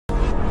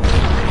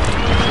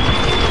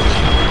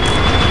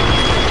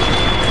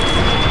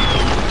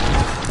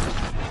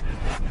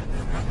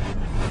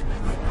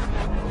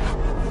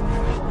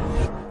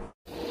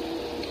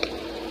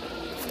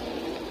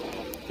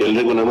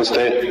ಎಲ್ರಿಗೂ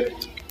ನಮಸ್ತೆ.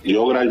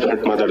 ಯೋಗರಾಜ್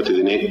ಭಟ್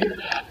ಮಾತಾಡ್ತಿದ್ದೀನಿ.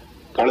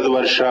 ಕಳೆದ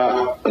ವರ್ಷ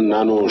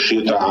ನಾನು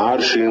ಶ್ರೀಯುತ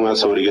ಆರ್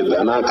ಶ್ರೀನಿವಾಸ್ ಅವರಿಗೆ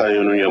ದನ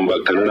ಕಾಯೋನು ಎಂಬ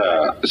ಕನ್ನಡ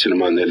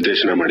ಸಿನಿಮಾ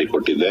ನಿರ್ದೇಶನ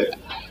ಮಾಡಿಕೊಟ್ಟಿದ್ದೆ.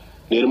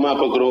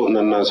 ನಿರ್ಮಾಪಕರು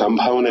ನನ್ನ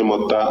ಸಂಭಾವನೆ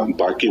ಮೊತ್ತ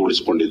ಬಾಕಿ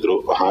ಉಳಿಸಿಕೊಂಡಿದ್ರು.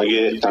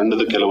 ಹಾಗೆ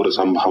ತಂಡದ ಕೆಲವರ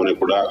ಸಂಭಾವನೆ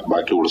ಕೂಡ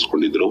ಬಾಕಿ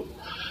ಉಳಿಸಿಕೊಂಡಿದ್ರು.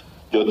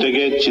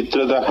 ಜೊತೆಗೆ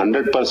ಚಿತ್ರದ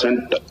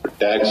 100%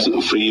 ಟ್ಯಾಕ್ಸ್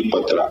ಫ್ರೀ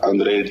ಪತ್ರ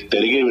ಅಂದ್ರೆ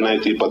ತೆರಿಗೆ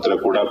ವಿನಾಯಿತಿ ಪತ್ರ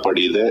ಕೂಡ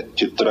ಪಡೆಯದೆ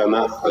ಚಿತ್ರನ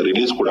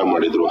ರಿಲೀಸ್ ಕೂಡ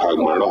ಮಾಡಿದ್ರು.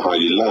 ಹಾಗೆ ಮಾಡೋ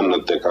ಹಾಗಿಲ್ಲ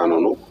ಅನ್ನತ್ತೆ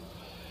ಕಾನೂನು.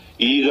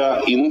 ಈಗ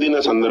ಇಂದಿನ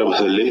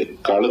ಸಂದರ್ಭದಲ್ಲಿ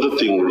ಕಳೆದ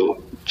ತಿಂಗಳು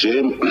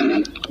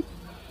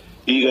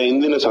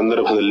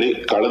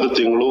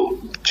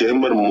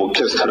ಚೇಂಬರ್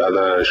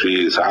ಮುಖ್ಯಸ್ಥರಾದ ಶ್ರೀ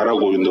ಸಾರಾ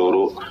ಗೋವಿಂದ್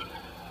ಅವರು,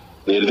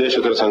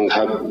 ನಿರ್ದೇಶಕರ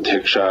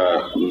ಸಂಘಾಧ್ಯಕ್ಷ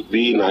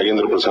ವಿ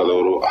ನಾಗೇಂದ್ರ ಪ್ರಸಾದ್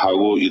ಅವರು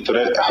ಹಾಗೂ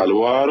ಇತರೆ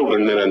ಹಲವಾರು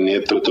ಗಣ್ಯರ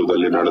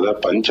ನೇತೃತ್ವದಲ್ಲಿ ನಡೆದ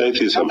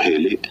ಪಂಚಾಯಿತಿ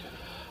ಸಭೆಯಲ್ಲಿ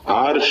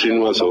ಆರ್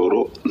ಶ್ರೀನಿವಾಸ್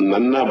ಅವರು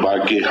ನನ್ನ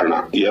ಬಾಕಿ ಹಣ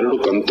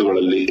 2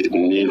 ಕಂತುಗಳಲ್ಲಿ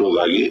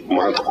ನೀಡುವುದಾಗಿ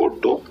ಮಾತು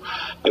ಕೊಟ್ಟು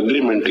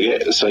ಅಗ್ರಿಮೆಂಟ್ಗೆ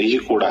ಸಹಿ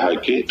ಕೂಡ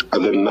ಹಾಕಿ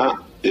ಅದನ್ನ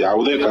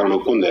ಯಾವುದೇ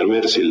ಕಾರಣಕ್ಕೂ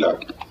ನೆರವೇರಿಸಿಲ್ಲ.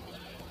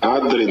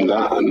 ಆದ್ದರಿಂದ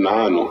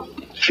ನಾನು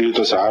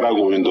ಶ್ರೀಯುತ ಸಾರಾ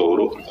ಗೋವಿಂದ್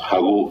ಅವರು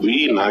ಹಾಗೂ ವಿ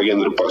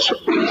ನಾಗೇಂದ್ರ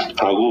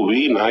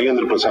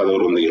ಪ್ರಸಾದ್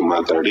ಅವರೊಂದಿಗೆ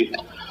ಮಾತಾಡಿ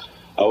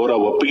ಅವರ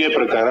ಒಪ್ಪಿಗೆ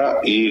ಪ್ರಕಾರ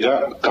ಈಗ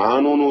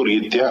ಕಾನೂನು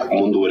ರೀತ್ಯ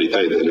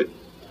ಮುಂದುವರಿತಾ ಇದ್ದೇನೆ.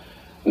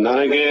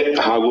 ನನಗೆ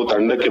ಹಾಗೂ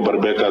ತಂಡಕ್ಕೆ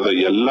ಬರಬೇಕಾದ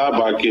ಎಲ್ಲಾ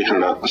ಬಾಕಿ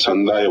ಹಣ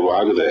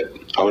ಸಂದಾಯವಾಗದೆ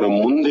ಅವರ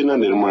ಮುಂದಿನ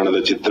ನಿರ್ಮಾಣದ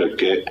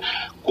ಚಿತ್ರಕ್ಕೆ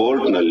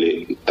ಕೋರ್ಟ್ನಲ್ಲಿ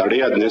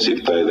ತಡೆಯಾಜ್ಞೆ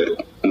ಸಿಗ್ತಾ ಇದೆ.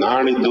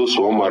 ನಾಳಿದ್ದು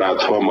ಸೋಮವಾರ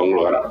ಅಥವಾ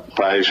ಮಂಗಳವಾರ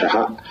ಪ್ರಾಯಶಃ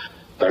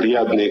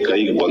ತಡೆಯಾಜ್ಞೆ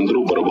ಕೈಗೆ ಬಂದರೂ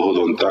ಬರಬಹುದು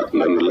ಅಂತ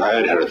ನನ್ನ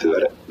ಲಾಯರ್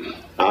ಹೇಳ್ತಿದ್ದಾರೆ.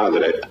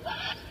 ಆದ್ರೆ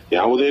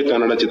ಯಾವುದೇ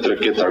ಕನ್ನಡ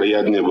ಚಿತ್ರಕ್ಕೆ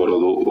ತಡೆಯಾಜ್ಞೆ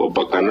ಬರೋದು ಒಬ್ಬ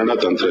ಕನ್ನಡ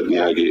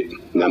ತಂತ್ರಜ್ಞಿಯಾಗಿ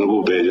ನನಗೂ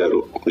ಬೇಜಾರು.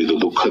 ಇದು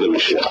ದುಃಖದ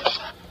ವಿಷಯ.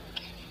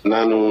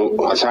 ನಾನು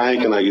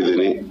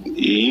ಅಸಹಾಯಕನಾಗಿದ್ದೀನಿ.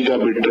 ಈಗ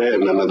ಬಿಟ್ರೆ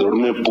ನನ್ನ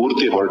ದುಡಿಮೆ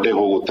ಪೂರ್ತಿ ಹೊರಟೆ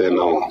ಹೋಗುತ್ತೆ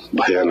ಅನ್ನೋ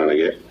ಭಯ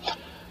ನನಗೆ.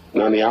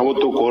 ನಾನು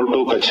ಯಾವತ್ತೂ ಕೋರ್ಟು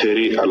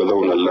ಕಚೇರಿ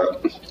ಅಲ್ಲದವನಲ್ಲ.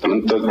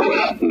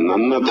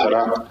 ನನ್ನ ತರ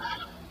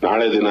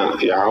ನಾಳೆ ದಿನ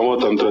ಯಾವ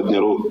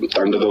ತಂತ್ರಜ್ಞರು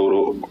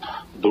ತಂಡದವರು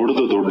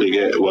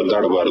ದುಡ್ಡಿಗೆ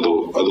ಒದ್ದಾಡಬಾರದು.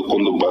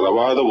 ಅದಕ್ಕೊಂದು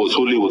ಬಲವಾದ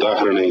ವಸೂಲಿ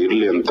ಉದಾಹರಣೆ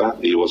ಇರಲಿ ಅಂತ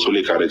ಈ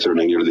ವಸೂಲಿ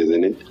ಕಾರ್ಯಾಚರಣೆಗೆ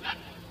ಇಳಿದಿದ್ದೀನಿ.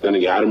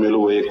 ನನಗೆ ಯಾರ ಮೇಲೂ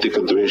ವೈಯಕ್ತಿಕ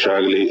ದ್ವೇಷ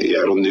ಆಗ್ಲಿ,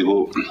 ಯಾರೊಂದಿಗೂ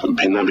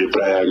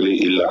ಭಿನ್ನಾಭಿಪ್ರಾಯ ಆಗ್ಲಿ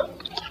ಇಲ್ಲ.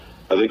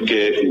 ಅದಕ್ಕೆ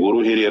ಗುರು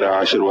ಹಿರಿಯರ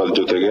ಆಶೀರ್ವಾದ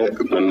ಜೊತೆಗೆ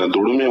ನನ್ನ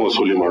ದುಡಿಮೆ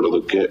ವಸೂಲಿ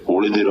ಮಾಡೋದಕ್ಕೆ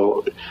ಉಳಿದಿರೋ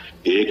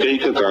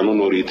ಏಕೈಕ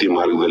ಕಾನೂನು ರೀತಿ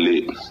ಮಾರ್ಗದಲ್ಲಿ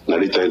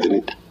ನಡೀತಾ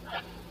ಇದ್ದೀನಿ.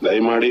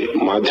 ದಯಮಾಡಿ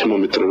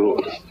ಮಾಧ್ಯಮ ಮಿತ್ರರು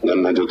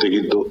ನನ್ನ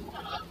ಜೊತೆಗಿದ್ದು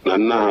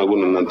ನನ್ನ ಹಾಗೂ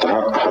ನನ್ನಂತಹ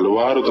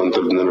ಹಲವಾರು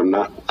ತಂತ್ರಜ್ಞರನ್ನ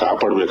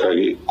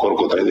ಕಾಪಾಡಬೇಕಾಗಿ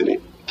ಕೋರ್ಕೋತಾ ಇದ್ದೀನಿ.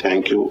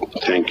 Thank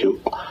you.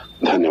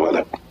 ಧನ್ಯವಾದ.